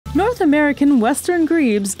North American western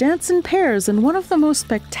grebes dance in pairs in one of the most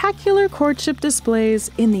spectacular courtship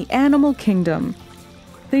displays in the animal kingdom.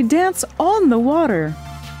 They dance on the water.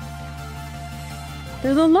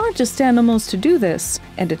 They're the largest animals to do this,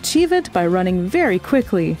 and achieve it by running very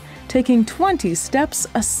quickly, taking 20 steps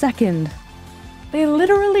a second. They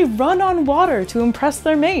literally run on water to impress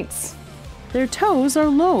their mates. Their toes are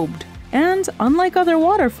lobed, and unlike other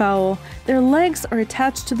waterfowl, their legs are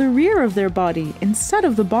attached to the rear of their body instead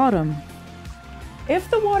of the bottom. If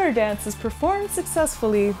the water dance is performed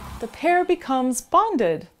successfully, the pair becomes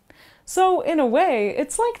bonded. So in a way,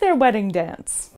 it's like their wedding dance.